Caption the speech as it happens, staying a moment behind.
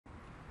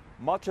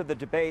Much of the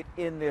debate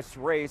in this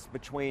race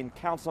between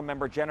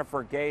Councilmember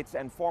Jennifer Gates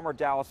and former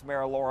Dallas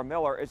Mayor Laura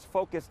Miller is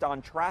focused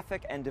on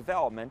traffic and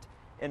development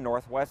in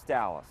Northwest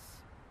Dallas.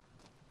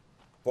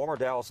 Former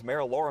Dallas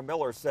Mayor Laura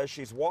Miller says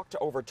she's walked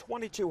over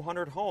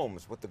 2,200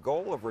 homes with the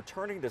goal of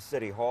returning to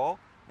City Hall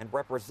and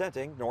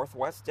representing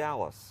Northwest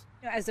Dallas.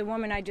 As a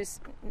woman, I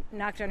just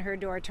knocked on her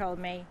door, told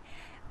me,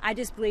 I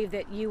just believe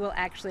that you will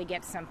actually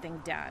get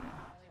something done.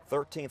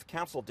 13th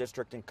Council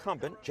District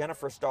incumbent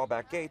Jennifer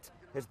Staubach Gates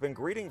has been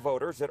greeting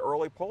voters at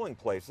early polling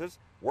places,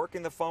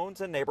 working the phones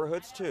in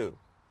neighborhoods too.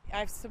 I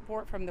have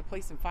support from the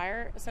police and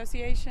fire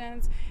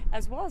associations,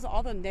 as well as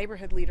all the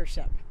neighborhood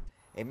leadership.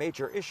 A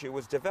major issue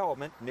is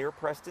development near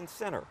Preston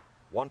Center.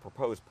 One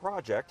proposed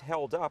project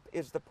held up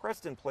is the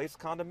Preston Place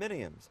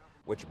condominiums,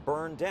 which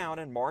burned down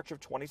in March of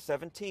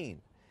 2017.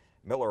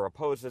 Miller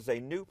opposes a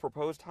new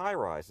proposed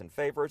high-rise and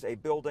favors a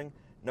building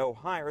no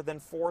higher than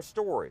 4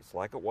 stories,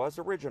 like it was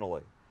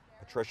originally.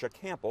 Patricia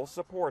Campbell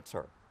supports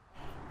her.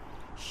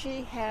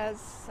 She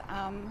has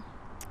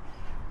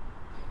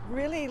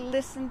really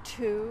listened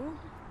to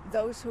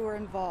those who are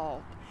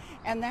involved,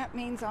 and that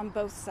means on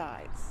both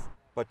sides.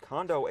 But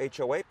Condo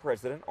HOA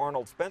President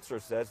Arnold Spencer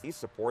says he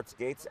supports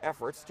Gates'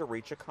 efforts to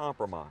reach a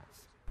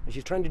compromise.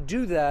 She's trying to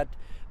do that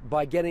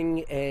by getting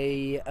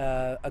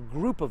a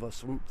group of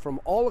us from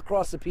all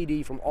across the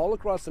PD, from all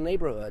across the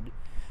neighborhood,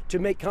 to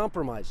make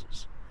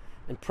compromises.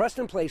 And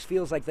Preston Place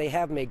feels like they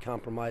have made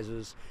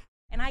compromises.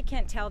 And I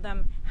can't tell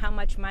them how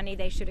much money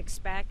they should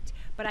expect,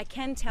 but I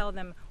can tell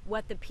them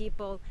what the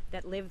people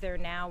that live there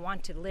now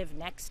want to live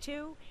next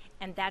to,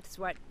 and that's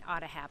what ought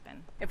to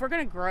happen. If we're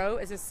going to grow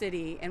as a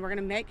city and we're going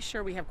to make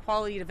sure we have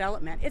quality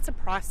development, it's a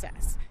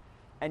process.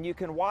 And you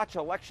can watch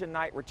election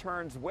night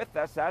returns with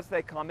us as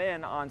they come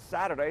in on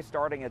Saturday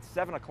starting at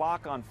 7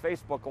 o'clock on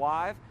Facebook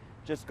Live.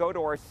 Just go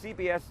to our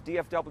CBS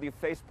DFW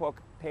Facebook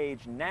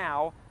page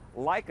now,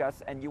 like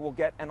us, and you will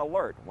get an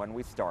alert when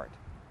we start.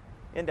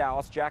 In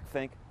Dallas, Jack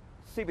Fink,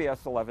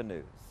 CBS 11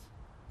 News.